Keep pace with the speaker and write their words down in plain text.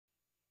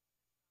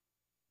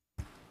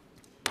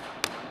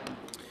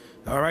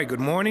All right, good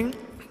morning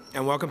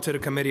and welcome to the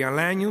Committee on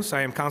Land Use. I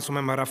am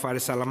Councilmember Rafael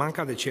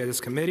Salamanca, the chair of this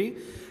committee.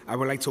 I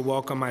would like to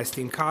welcome my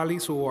esteemed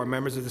colleagues who are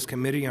members of this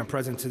committee and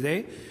present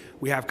today.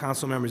 We have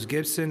Council members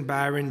Gibson,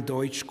 Barron,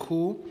 Deutsch,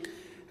 Kuhl,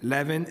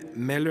 Levin,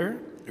 Miller,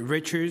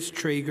 Richards,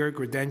 Traeger,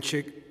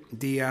 Grodenchik,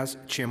 Diaz,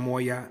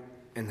 Chamoya,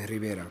 and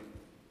Rivera.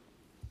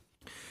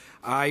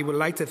 I would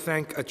like to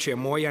thank Chair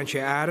Moya and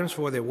Chair Adams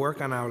for their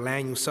work on our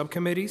land use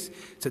subcommittees.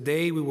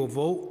 Today, we will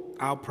vote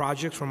out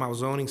projects from our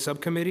zoning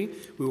subcommittee.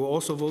 We will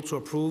also vote to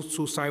approve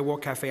 2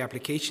 sidewalk cafe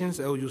applications,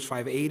 LUs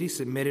 580,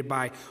 submitted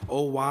by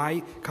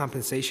OY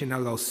Compensation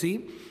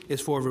LLC.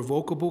 Is for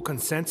revocable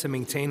consent to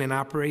maintain and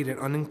operate an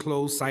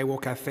unenclosed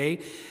sidewalk cafe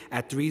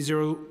at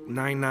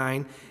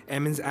 3099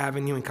 Emmons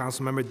Avenue in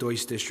Councilmember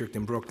Deutsch District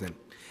in Brooklyn.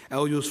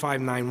 LUs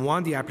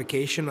 591, the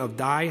application of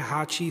Dai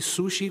Hachi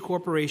Sushi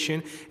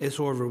Corporation is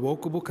for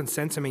revocable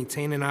consent to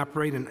maintain and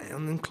operate an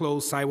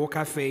unenclosed sidewalk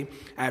cafe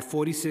at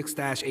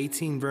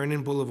 46-18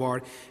 Vernon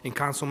Boulevard in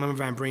Councilmember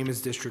Van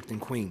Bremen's district in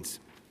Queens.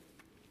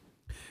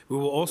 We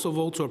will also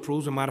vote to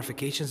approve the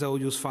modifications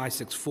LUs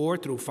 564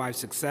 through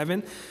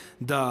 567,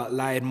 the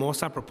La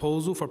Hermosa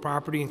proposal for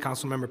property in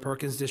Councilmember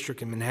Perkins'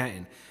 district in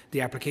Manhattan.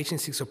 The application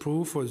seeks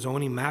approval for a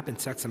zoning map and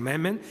text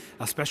amendment,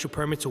 a special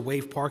permit to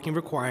waive parking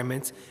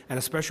requirements, and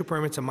a special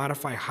permit to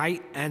modify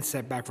height and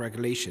setback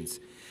regulations.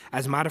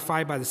 As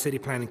modified by the City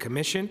Planning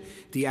Commission,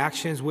 the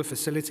actions would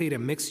facilitate a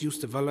mixed-use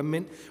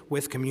development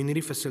with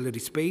community facility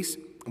space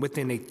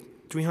within a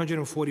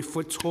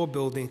 340-foot tall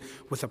building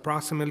with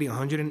approximately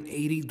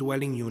 180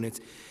 dwelling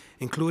units,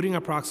 including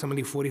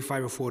approximately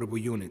 45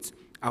 affordable units.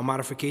 Our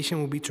modification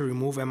will be to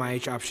remove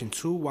MIH option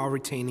 2 while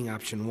retaining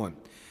option 1.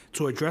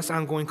 To address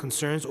ongoing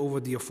concerns over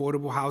the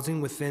affordable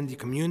housing within the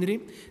community,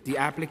 the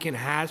applicant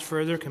has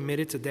further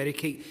committed to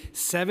dedicate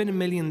 $7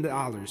 million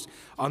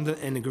under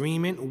an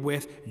agreement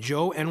with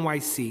Joe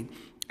NYC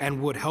and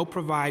would help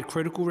provide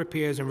critical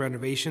repairs and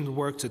renovations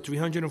work to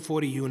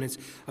 340 units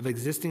of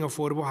existing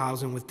affordable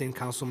housing within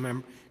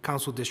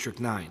Council District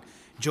 9.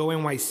 Joe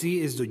NYC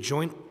is the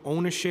joint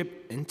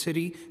ownership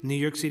entity, New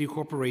York City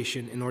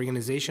Corporation, an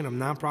organization of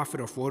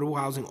nonprofit affordable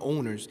housing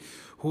owners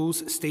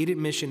whose stated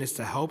mission is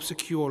to help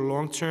secure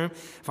long-term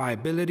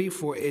viability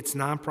for its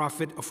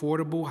nonprofit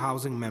affordable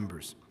housing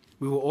members.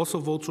 We will also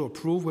vote to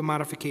approve with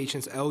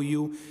modifications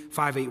LU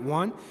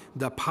 581,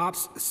 the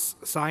POPs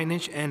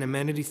signage and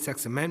amenities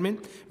text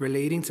amendment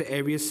relating to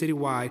areas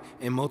citywide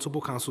in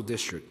multiple council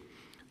districts.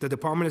 The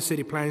Department of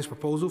City Planning's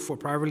proposal for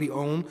privately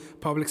owned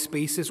public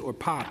spaces, or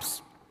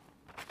POPs,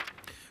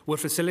 would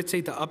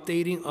facilitate the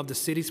updating of the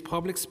city's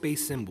public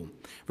space symbol,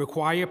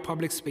 require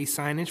public space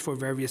signage for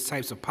various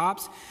types of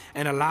POPs,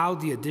 and allow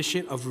the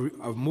addition of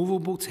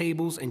movable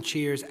tables and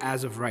chairs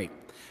as of right.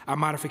 Our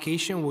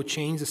modification will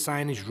change the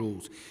signage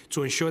rules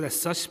to ensure that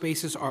such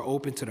spaces are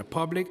open to the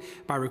public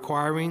by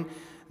requiring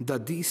the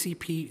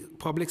DCP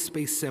public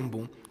space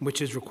symbol,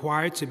 which is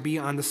required to be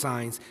on the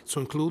signs, to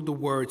include the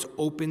words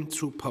 "open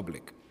to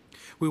public."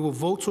 We will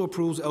vote to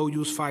approve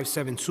LUs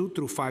 572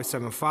 through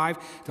 575,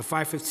 the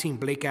 515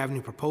 Blake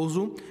Avenue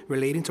proposal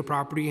relating to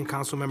property in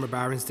Councilmember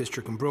Barron's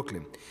district in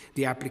Brooklyn.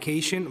 The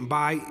application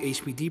by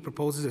HPD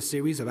proposes a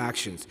series of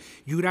actions: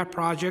 UDOT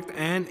project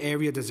and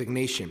area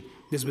designation,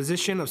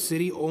 disposition of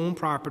city-owned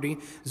property,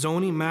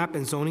 zoning map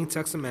and zoning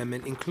text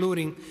amendment,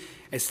 including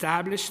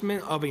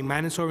establishment of a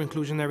mandatory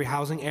inclusionary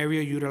housing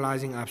area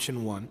utilizing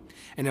option 1,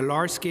 and a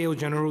large-scale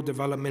general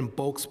development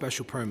bulk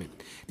special permit.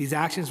 These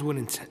actions were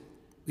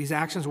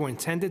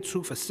intended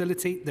to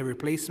facilitate the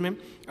replacement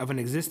of an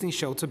existing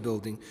shelter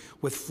building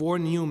with 4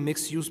 new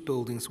mixed-use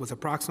buildings with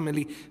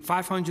approximately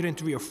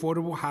 503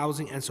 affordable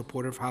housing and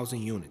supportive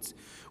housing units.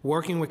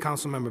 Working with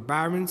Councilmember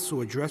Barron to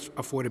address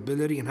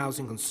affordability and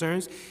housing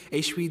concerns,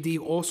 HPD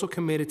also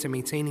committed to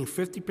maintaining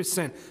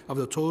 50% of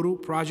the total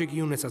project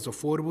units as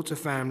affordable to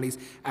families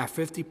at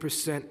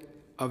 50%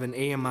 of an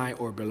AMI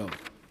or below.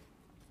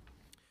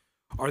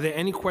 Are there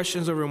any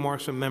questions or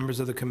remarks from members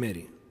of the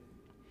committee?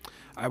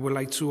 I would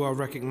like to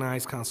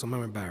recognize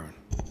Councilmember Barron.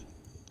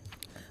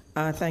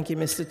 Thank you,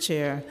 Mr.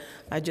 Chair.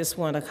 I just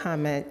want to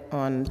comment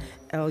on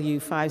LU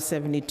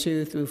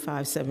 572 through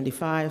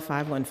 575,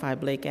 515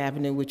 Blake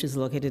Avenue, which is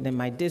located in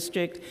my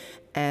district.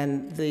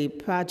 And the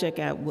project,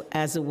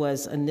 as it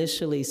was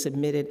initially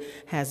submitted,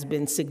 has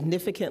been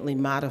significantly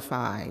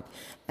modified.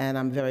 And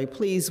I'm very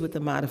pleased with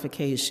the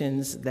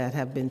modifications that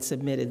have been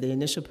submitted. The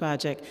initial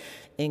project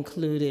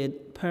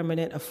included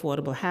permanent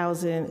affordable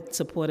housing,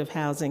 supportive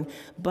housing,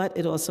 but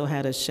it also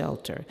had a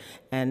shelter.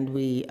 And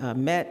we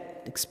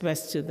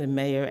expressed to the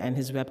mayor and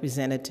his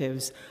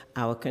representatives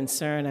our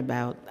concern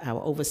about our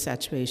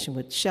oversaturation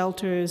with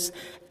shelters.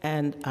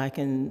 And I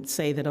can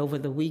say that over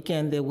the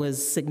weekend there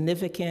was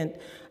significant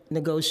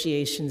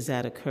negotiations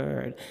that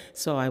occurred.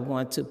 So I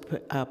want to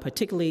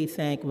particularly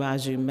thank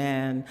Raju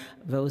Man,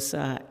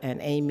 Rosa,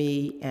 and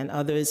Amy, and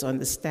others on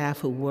the staff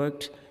who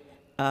worked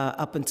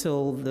up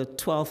until the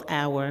 12th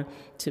hour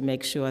to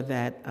make sure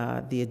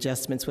that the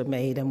adjustments were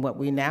made. And what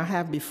we now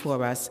have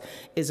before us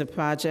is a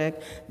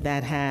project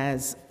that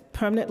has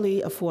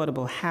permanently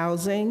affordable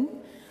housing,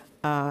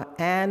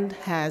 and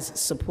has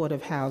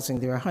supportive housing.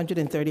 There are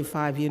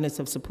 135 units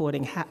of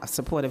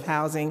supportive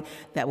housing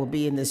that will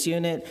be in this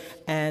unit,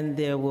 and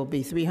there will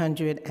be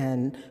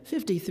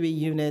 353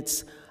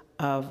 units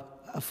of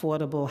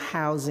affordable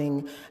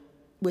housing,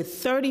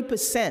 with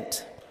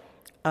 30%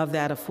 of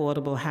that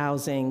affordable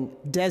housing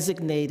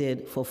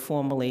designated for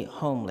formerly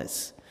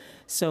homeless.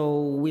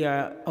 So we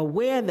are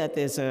aware that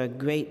there's a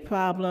great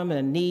problem and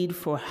a need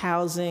for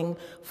housing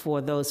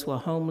for those who are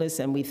homeless,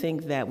 and we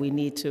think that we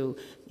need to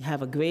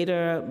have a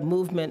greater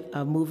movement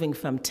of moving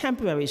from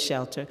temporary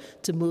shelter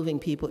to moving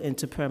people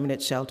into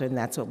permanent shelter, and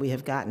that's what we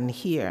have gotten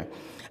here.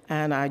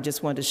 And I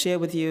just want to share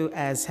with you,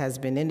 as has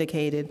been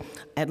indicated,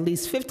 at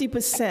least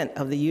 50%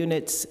 of the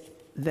units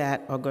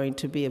that are going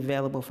to be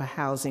available for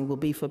housing will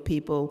be for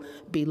people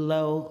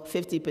below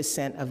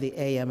 50% of the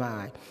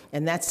AMI.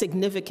 And that's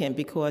significant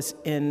because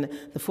in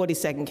the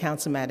 42nd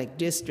Councilmatic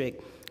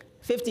District,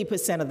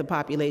 50% of the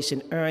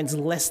population earns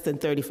less than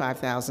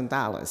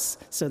 $35,000.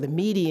 So the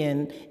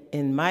median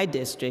in my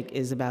district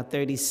is about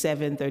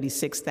 $37,000,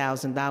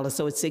 $36,000.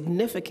 So it's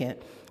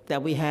significant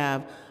that we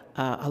have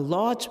a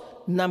large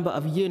number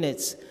of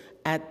units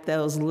at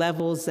those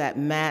levels that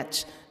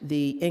match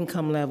the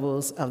income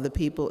levels of the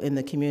people in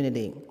the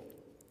community.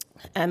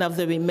 And of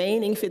the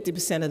remaining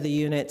 50% of the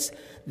units,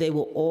 they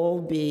will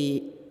all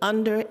be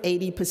under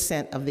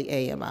 80% of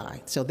the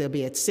AMI. So they'll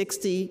be at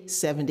 60,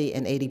 70,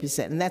 and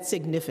 80%, and that's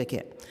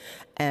significant.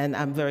 And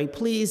I'm very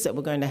pleased that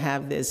we're going to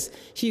have this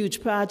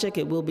huge project.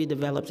 It will be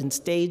developed in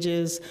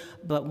stages,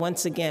 but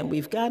once again,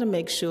 we've got to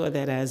make sure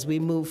that as we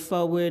move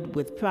forward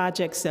with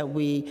projects that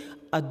we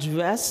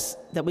address,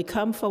 that we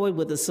come forward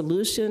with a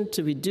solution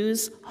to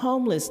reduce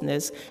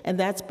homelessness, and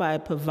that's by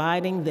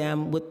providing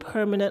them with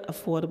permanent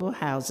affordable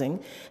housing.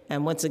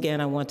 And once again,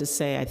 I want to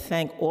say I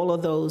thank all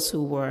of those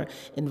who were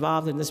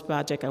involved in this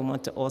project. I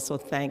want to also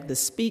thank the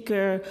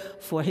speaker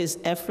for his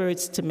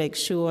efforts to make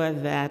sure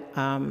that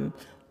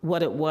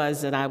what it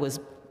was that I was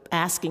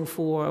asking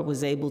for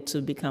was able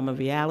to become a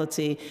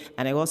reality.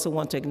 And I also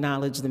want to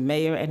acknowledge the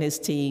mayor and his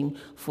team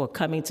for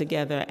coming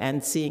together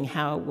and seeing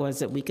how it was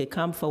that we could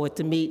come forward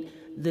to meet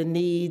the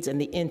needs and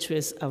the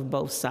interests of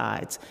both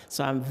sides.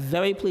 So I'm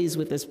very pleased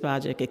with this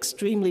project,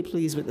 extremely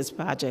pleased with this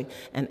project,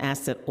 and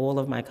ask that all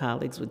of my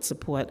colleagues would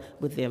support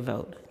with their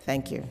vote.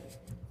 Thank you.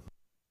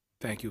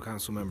 Thank you,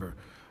 Councilmember.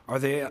 Are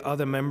there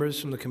other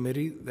members from the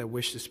committee that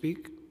wish to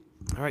speak?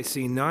 All right,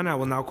 seeing none, I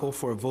will now call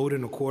for a vote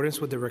in accordance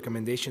with the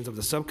recommendations of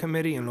the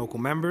subcommittee and local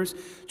members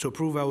to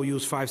approve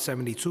LUs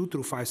 572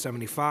 through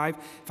 575,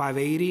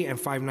 580, and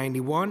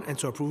 591, and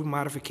to approve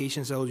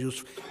modifications LUs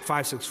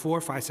 564,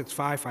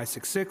 565,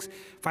 566,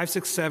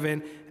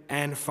 567,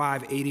 and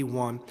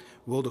 581.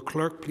 Will the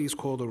clerk please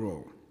call the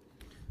roll?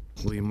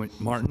 William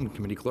Martin,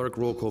 Committee Clerk.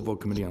 Roll call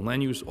vote, Committee on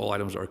Land Use. All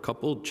items are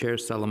coupled. Chair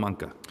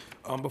Salamanca.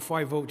 Before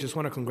I vote, just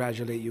want to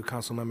congratulate you,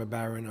 Councilmember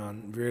Barron,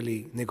 on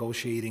really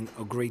negotiating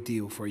a great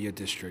deal for your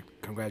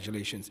district.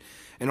 Congratulations.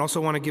 And also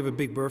want to give a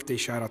big birthday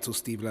shout out to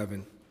Steve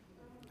Levin.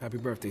 Happy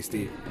birthday,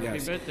 Steve.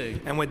 Yes. Happy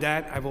birthday. And with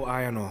that, I vote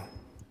aye on all.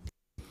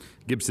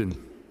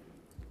 Gibson.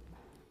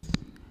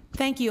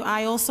 Thank you.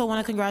 I also want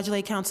to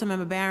congratulate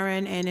Councilmember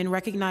Barron, and in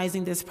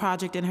recognizing this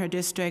project in her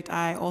district,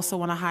 I also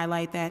want to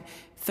highlight that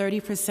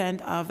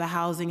 30% of the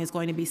housing is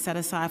going to be set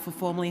aside for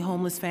formerly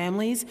homeless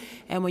families.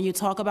 And when you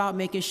talk about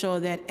making sure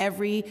that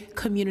every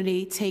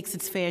community takes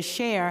its fair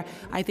share,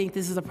 I think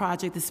this is a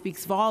project that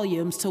speaks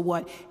volumes to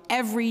what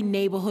every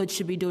neighborhood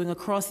should be doing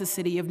across the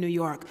city of New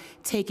York,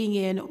 taking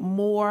in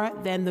more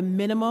than the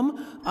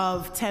minimum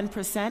of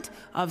 10%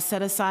 of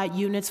set-aside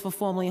units for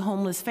formerly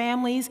homeless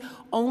families.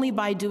 Only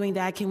by doing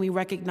that can we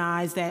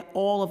recognize that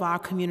all of our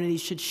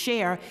communities should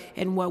share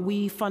in what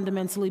we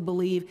fundamentally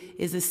believe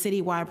is a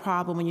citywide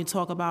problem when you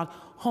talk about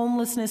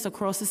homelessness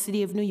across the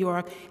city of New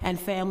York and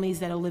families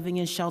that are living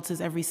in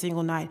shelters every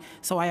single night.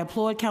 So I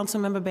applaud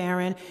Councilmember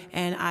Barron,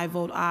 and I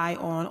vote aye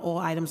on all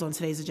items on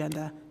today's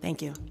agenda.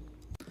 Thank you.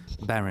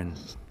 Barron.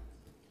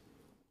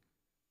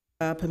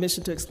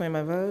 Permission to explain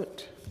my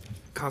vote?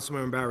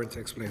 Councilmember Barron to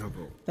explain her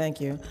vote.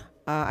 Thank you.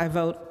 I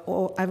vote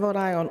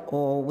aye on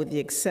all, with the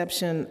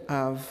exception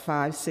of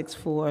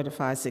 564 to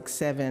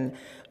 567,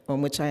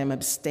 on which I am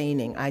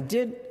abstaining. I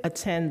did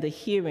attend the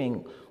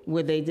hearing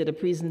where they did a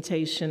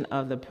presentation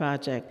of the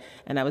project,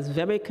 and I was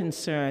very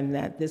concerned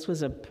that this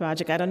was a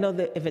project, I don't know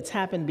that if it's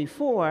happened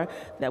before,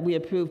 that we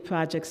approve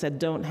projects that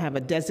don't have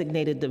a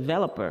designated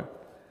developer.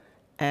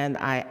 And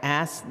I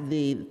asked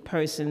the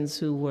persons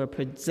who were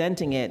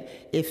presenting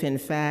it if in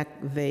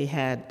fact they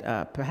had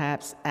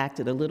perhaps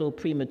acted a little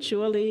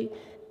prematurely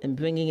in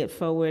bringing it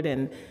forward,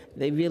 and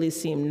they really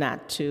seem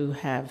not to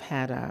have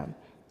had a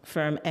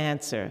firm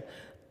answer.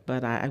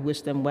 But I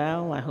wish them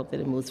well. I hope that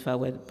it moves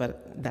forward,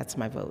 but that's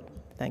my vote.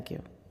 Thank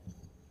you.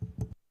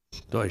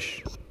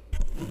 Deutsch.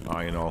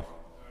 Aye and all.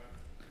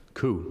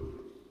 Koo.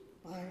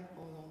 Aye on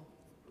all.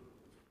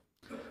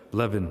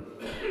 Levin.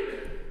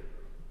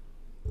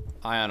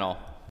 Aye on all.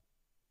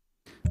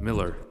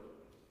 Miller.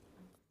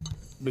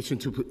 Permission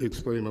to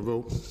explain my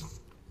vote?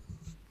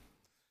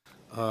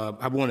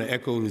 I want to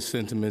echo the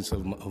sentiments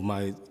of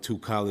my two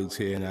colleagues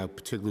here, and I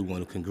particularly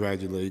want to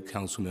congratulate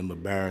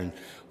Councilmember Barron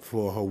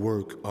for her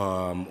work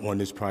on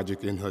this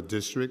project in her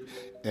district.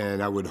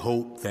 And I would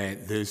hope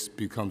that this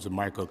becomes a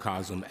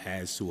microcosm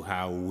as to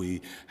how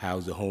we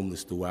house the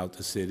homeless throughout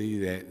the city.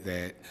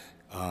 There's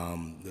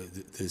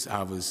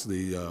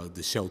obviously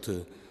the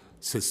shelter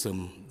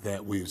system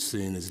that we've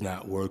seen is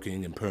not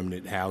working, and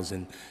permanent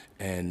housing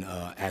and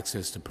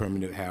access to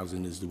permanent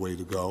housing is the way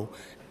to go.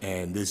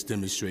 And this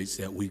demonstrates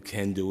that we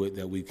can do it,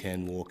 that we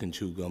can walk and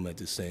chew gum at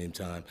the same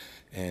time.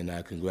 And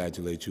I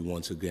congratulate you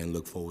once again.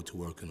 Look forward to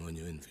working on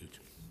you in the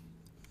future.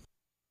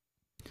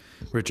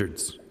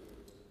 Richards.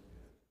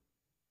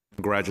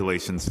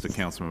 Congratulations to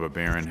Councilmember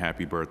Barron.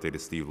 Happy birthday to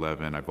Steve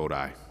Levin. I vote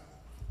aye.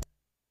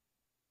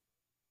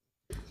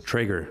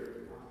 Traeger.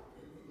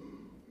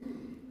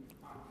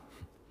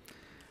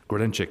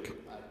 Grodenchik.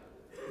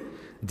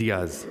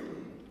 Diaz.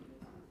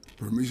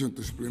 Permission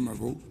to explain my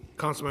vote.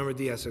 Councilmember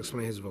Diaz to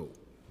explain his vote.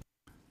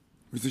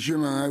 Mr.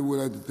 Chairman, I would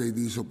like to take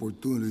this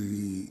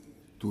opportunity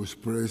to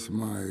express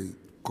my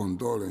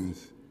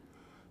condolence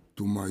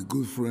to my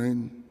good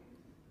friend,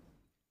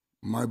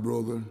 my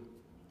brother,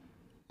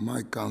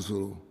 my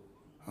counselor,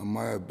 and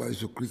my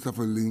advisor,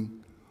 Christopher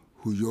Lynn,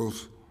 who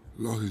just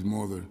lost his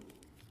mother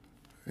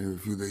a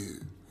few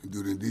days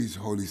during this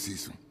holy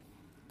season.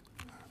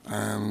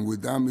 And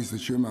with that, Mr.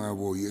 Chairman, I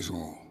vote yes on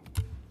all.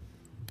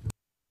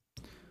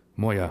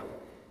 Moya.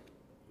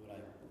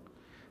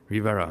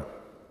 Rivera.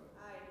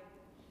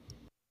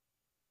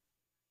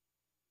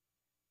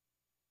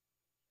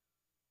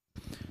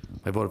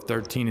 By a vote of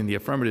 13 in the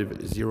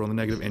affirmative, 0 in the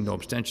negative, and no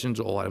abstentions,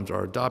 all items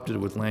are adopted,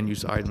 with land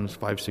use items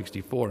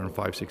 564 and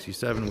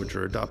 567, which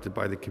are adopted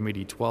by the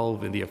committee,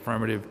 12 in the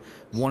affirmative,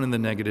 1 in the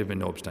negative, and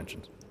no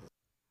abstentions.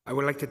 I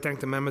would like to thank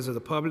the members of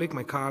the public,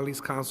 my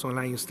colleagues, council, and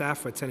land use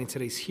staff for attending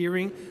today's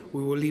hearing.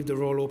 We will leave the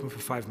roll open for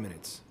 5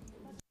 minutes.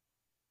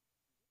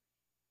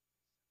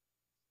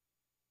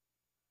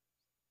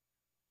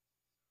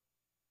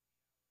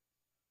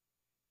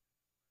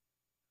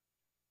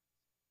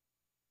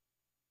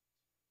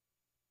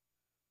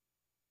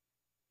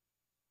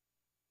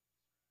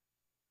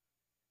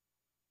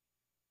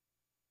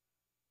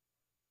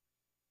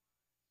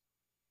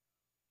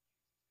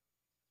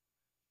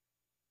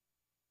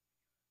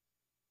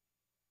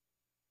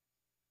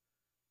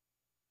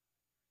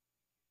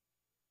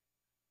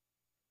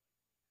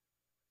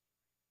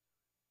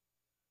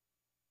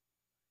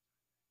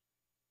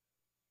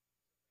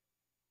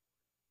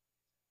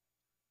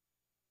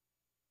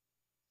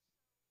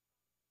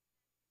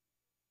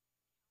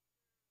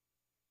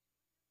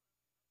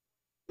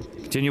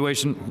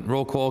 Continuation,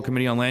 roll call,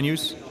 Committee on Land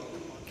Use.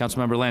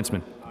 Councilmember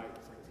Landsman.